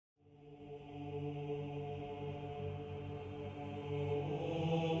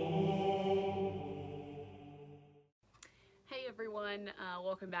everyone,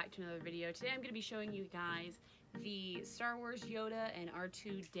 welcome back to another video. Today I'm going to be showing you guys the Star Wars Yoda and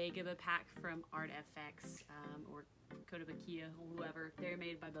R2 Dagobah pack from ArtFX or Kotobukiya, whoever. They're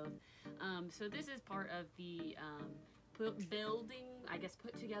made by both. So this is part of the building, I guess,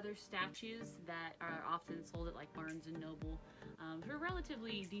 put together statues that are often sold at like Barnes & Noble for a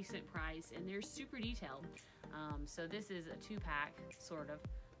relatively decent price, and they're super detailed. So this is a 2-pack, sort of.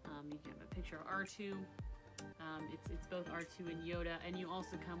 You can have a picture of R2. It's both R2 and Yoda, and you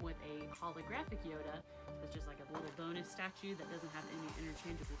also come with a holographic Yoda. It's just like a little bonus statue that doesn't have any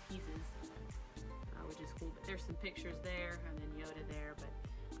interchangeable pieces, which is cool. But there's some pictures there, and then Yoda there. But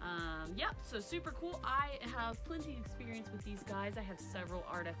yeah, so super cool. I have plenty of experience with these guys. I have several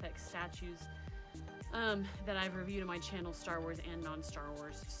ArtFX statues that I've reviewed on my channel, Star Wars and non-Star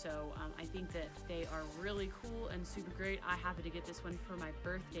Wars. So I think that they are really cool and super great. I happened to get this one for my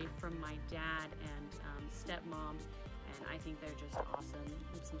birthday from my dad and stepmom, and I think they're just awesome.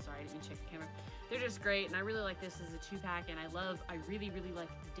 Oops, I'm sorry, I didn't mean to check the camera. They're just great, and I really like this as a 2-pack, and I really like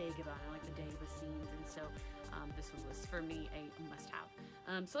the Dagobah. I like the Dagobah scenes, and so this one was, for me, a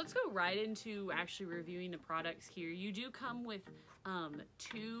must-have. So let's go right into actually reviewing the products here. You do come with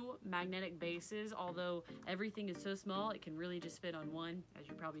 2 magnetic bases, although everything is so small it can really just fit on one, as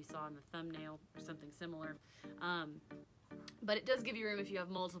you probably saw in the thumbnail or something similar. But it does give you room if you have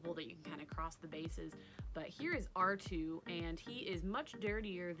multiple that you can kind of cross the bases. But here is R2, and he is much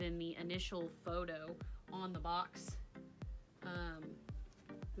dirtier than the initial photo on the box.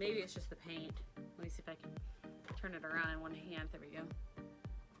 Maybe it's just the paint. Let me see if I can turn it around in one hand. There we go.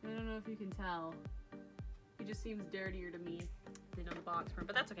 I don't know if you can tell. He just seems dirtier to me than on the box print,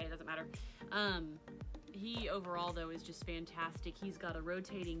 but that's okay, it doesn't matter. He overall though is just fantastic. He's got a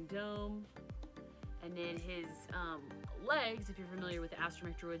rotating dome, and then his legs, if you're familiar with the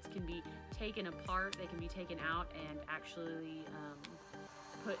astromech droids, can be taken apart. They can be taken out and actually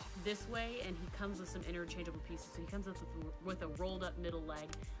put this way, and he comes with some interchangeable pieces. So he comes up with a rolled up middle leg,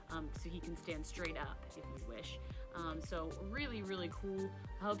 so he can stand straight up if you wish. So really cool.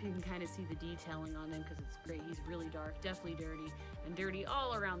 I hope you can kind of see the detailing on him because it's great. He's really dark, definitely dirty, and dirty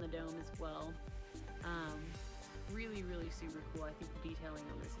all around the dome as well. Really super cool. I think the detailing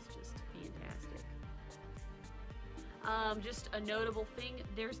on this is just fantastic. Just a notable thing,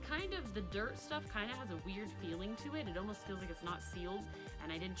 there's kind of the dirt stuff kind of has a weird feeling to it. It almost feels like it's not sealed,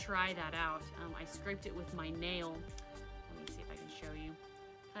 and I did try that out. I scraped it with my nail. Let me see if I can show you.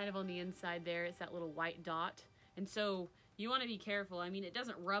 Kind of on the inside there, it's that little white dot. And so you want to be careful. I mean, it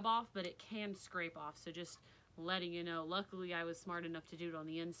doesn't rub off, but it can scrape off. So just letting you know. Luckily, I was smart enough to do it on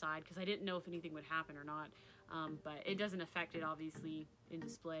the inside because I didn't know if anything would happen or not. But it doesn't affect it, obviously, in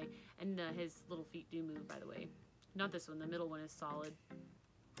display. And his little feet do move, by the way. Not this one, the middle one is solid.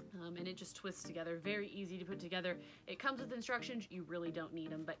 And it just twists together, very easy to put together. It comes with instructions, you really don't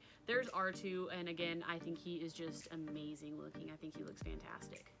need them, but there's R2, and again, I think he is just amazing looking. I think he looks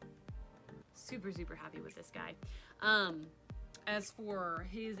fantastic. Super happy with this guy. As for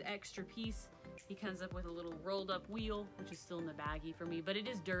his extra piece, he comes up with a little rolled up wheel, which is still in the baggie for me, but it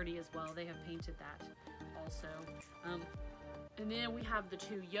is dirty as well. They have painted that also. And then we have the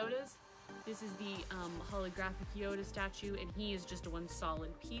 2 Yodas. This is the holographic Yoda statue, and he is just one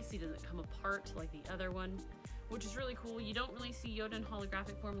solid piece. He doesn't come apart like the other one, which is really cool. You don't really see Yoda in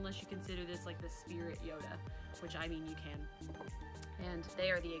holographic form unless you consider this like the spirit Yoda, which I mean you can. And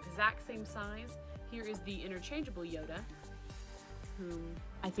they are the exact same size. Here is the interchangeable Yoda, whom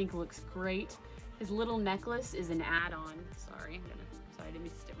I think looks great. His little necklace is an add-on. Sorry, I didn't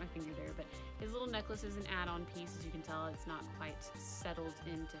mean to stick my finger there, but his little necklace is an add-on piece. As you can tell, it's not quite settled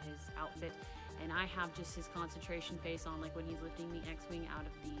into his outfit. And I have just his concentration face on, like when he's lifting the X-Wing out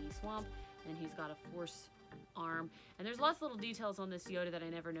of the swamp, and he's got a force arm. And there's lots of little details on this Yoda that I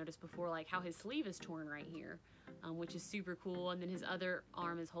never noticed before, like how his sleeve is torn right here, which is super cool. And then his other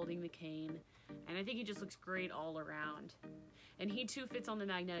arm is holding the cane. And I think he just looks great all around. And he too fits on the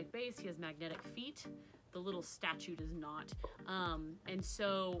magnetic base. He has magnetic feet. The little statue does not. And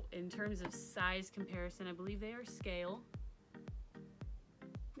so in terms of size comparison, I believe they are scale.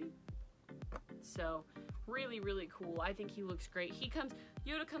 So really cool. I think he looks great.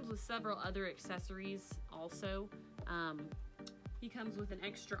 Yoda comes with several other accessories also. He comes with an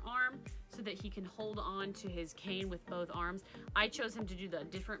extra arm so that he can hold on to his cane with both arms. I chose him to do the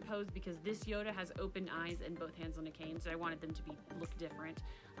different pose because this Yoda has open eyes and both hands on a cane, so I wanted them to look different.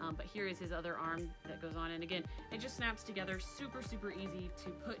 But here is his other arm that goes on, and again, it just snaps together, super easy to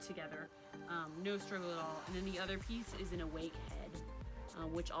put together. No struggle at all. And then the other piece is an awake head,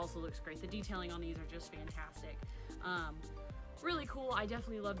 which also looks great. The detailing on these are just fantastic. really cool. I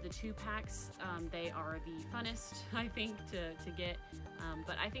definitely love the 2-packs. They are the funnest, I think, to get.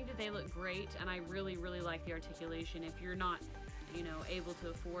 But I think that they look great, and I really, really like the articulation. If you're not, you know, able to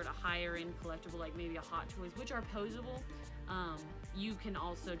afford a higher end collectible like maybe a Hot Toys, which are posable, you can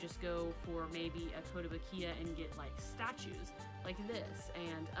also just go for maybe a Kotobukiya and get like statues like this.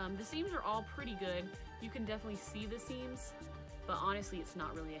 And the seams are all pretty good. You can definitely see the seams, but honestly it's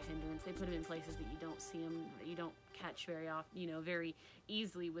not really a hindrance. They put them in places that you don't see them, that you don't catch very often, you know, very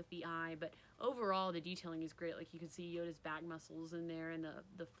easily with the eye. But overall the detailing is great. Like you can see Yoda's back muscles in there, and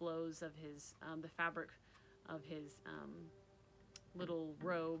the flows of his the fabric of his little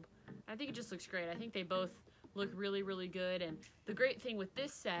robe. I think it just looks great. I think they both look really, really good. And the great thing with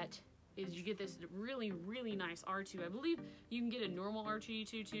this set is you get this really, really nice R2. I believe you can get a normal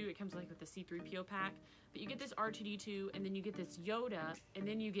R2-D2 too. It comes like with the C3PO pack, but you get this R2-D2, and then you get this Yoda, and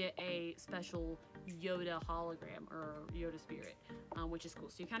then you get a special Yoda hologram or Yoda spirit, which is cool.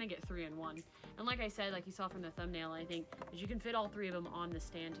 So you kind of get 3 in 1. And like I said, like you saw from the thumbnail, I think that you can fit all 3 of them on the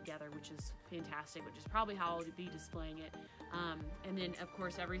stand together, which is fantastic, which is probably how I'll be displaying it. And then of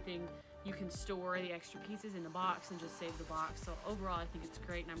course everything, you can store the extra pieces in the box and just save the box. So overall, I think it's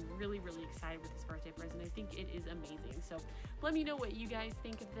great, and I'm really, really excited with this birthday present. I think it is amazing. So let me know what you guys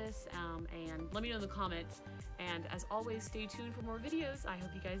think of this, and let me know in the comments. And as always, stay tuned for more videos. I hope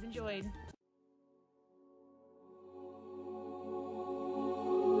you guys enjoyed.